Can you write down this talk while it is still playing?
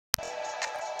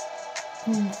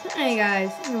Hey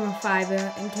guys, I'm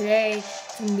Fiverr, and today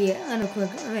it's gonna be another quick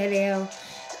video.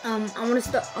 I'm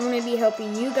gonna be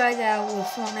helping you guys out with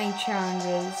Fortnite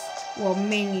challenges. Well,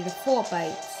 mainly the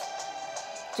Fortbytes,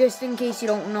 just in case you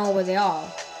don't know where they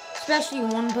are. Especially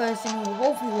one person who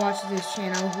hopefully watches this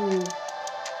channel who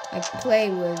I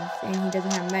play with, and he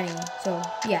doesn't have many. So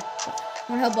yeah, I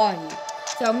wanna help all you.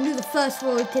 So I'm gonna do the first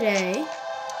floor today.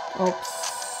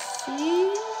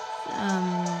 Oopsie.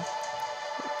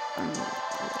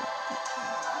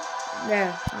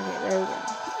 There. Okay, there we go.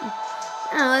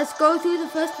 Now let's go through the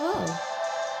first floor.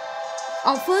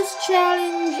 Our first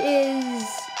challenge is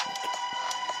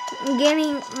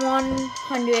getting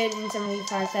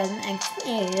 175,000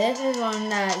 XP. This is one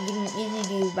that you can easily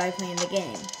do by playing the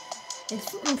game.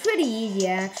 It's pretty easy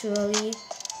actually.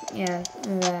 Yeah,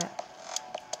 that.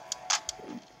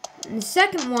 The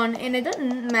second one, and it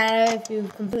doesn't matter if you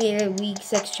completed week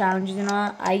 6 challenges or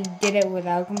not. I did it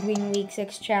without completing week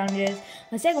 6 challenges.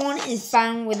 The second one is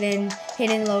found within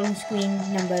hidden loading screen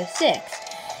number 6.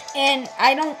 And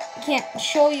I can't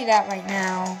show you that right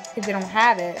now because I don't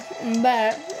have it.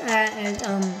 But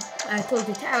I told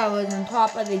the tower is on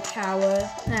top of the tower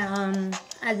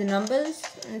as the numbers.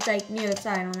 It's like near the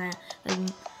side on that.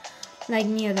 Like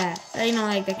near that. You know,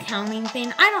 like the counting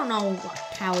thing. I don't know what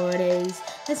tower it is.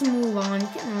 Let's move on.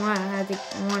 I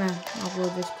wanna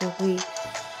upload this quickly.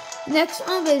 Next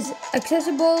up is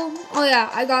accessible. Oh yeah,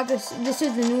 I got this. This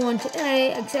is the new one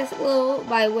today. Accessible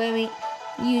by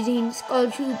using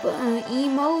Skull Trooper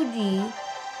emoji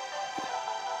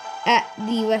at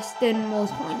the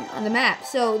westernmost point on the map.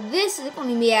 So this is going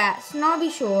to be at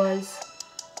Snobby Shores.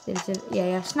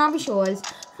 Snobby Shores,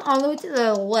 all the way to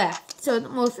the left. So the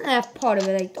most left part of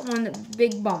it, like the one, the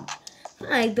big bump,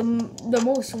 like the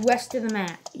most west of the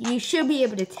map. You should be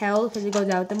able to tell because it goes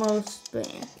out the most. But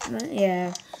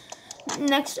yeah.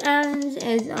 Next challenge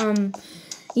is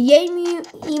Yay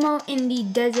Emo in the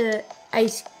Desert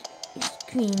Ice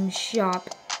Cream Shop.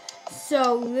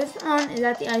 So this one is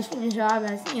at the ice cream shop.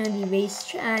 That's the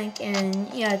racetrack, and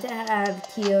you have to have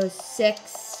tier 6.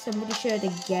 So I'm pretty sure to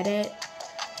get it.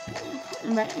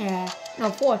 But yeah,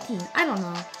 no 14. I don't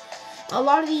know. A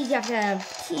lot of these you have to have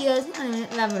tiers and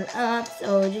level up.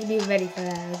 So just be ready for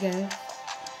that, okay?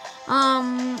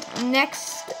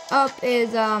 Next up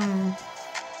is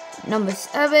number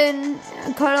 7.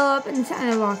 Cuddle up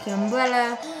inside a rocky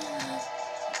umbrella.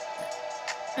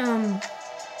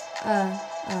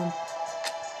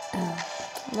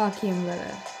 Rocky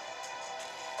umbrella.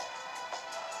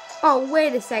 Oh,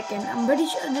 wait a second. I'm pretty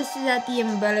sure this is at the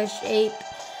umbrella shape.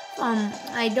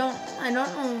 I don't know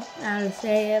how to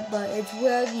say it, but it's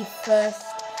where the first,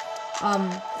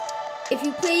 if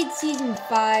you played season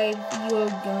 5, you're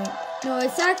going, no,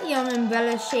 it's at the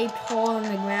umbrella shaped hole in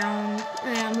the ground.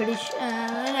 I'm pretty sure,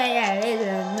 yeah, it is.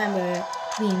 I remember it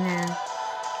being there.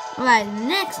 Alright, the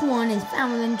next one is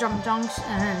found within Junk Junks.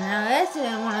 Now this is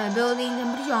one of the buildings.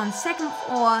 I'm pretty sure on the second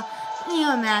floor,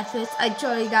 near a mattress. I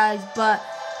showed you guys, but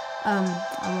I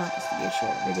want this to be a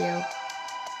short video.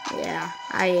 Yeah,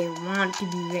 I want to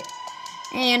be it.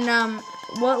 And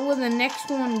what will the next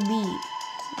one be?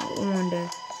 I wonder.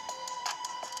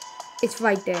 It's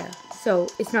right there, so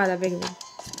it's not that big of a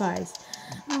surprise.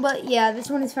 But yeah, this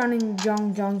one is found in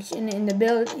Junk Junction in the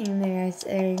building. There, I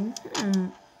say. I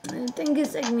think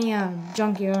it's like me a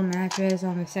junkyard mattress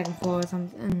on the second floor or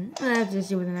something. I have to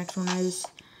see what the next one is.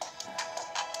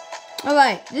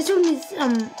 Alright, this one is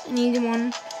an easy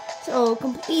one. So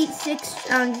complete 6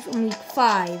 challenges from week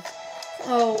 5.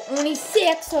 So only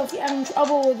 6, so if you're having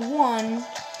trouble with 1,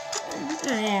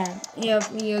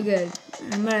 you're good.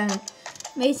 But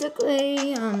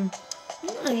basically,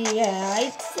 yeah,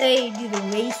 I'd say do the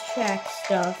racetrack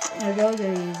stuff. Those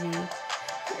are easy.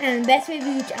 And the best way to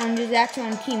do challenges is actually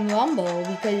on Team Rumble,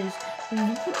 because a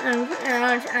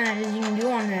lot of challenges you can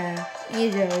do on there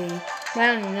easily. But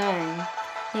I don't know.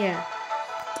 Yeah.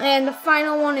 And the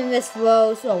final one in this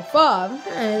row so far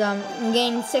is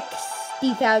gain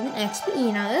 60,000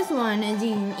 XP. Now this one is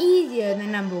even easier than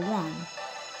number 1.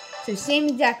 So same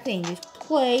exact thing, just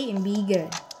play and be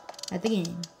good at the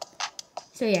game.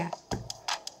 So yeah.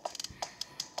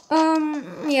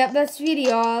 Yeah, that's the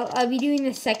video. I'll be doing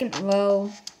the second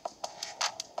row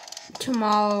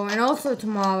tomorrow, and also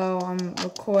tomorrow I'm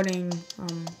recording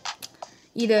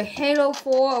either Halo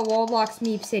 4 or Roblox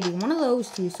Meep City. One of those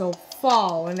two, so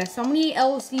follow, unless somebody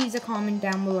else leaves a comment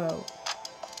down below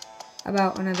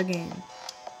about another game.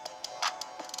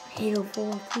 Halo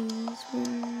 4, please.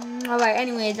 Alright,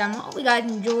 anyways, I hope you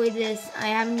guys enjoyed this. I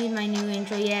haven't used my new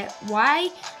intro yet. Why?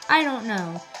 I don't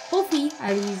know. Hopefully,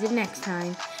 I'll use it next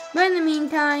time. But in the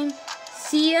meantime,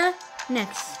 see ya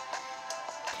next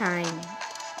time.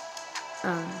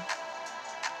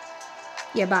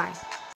 Yeah, bye.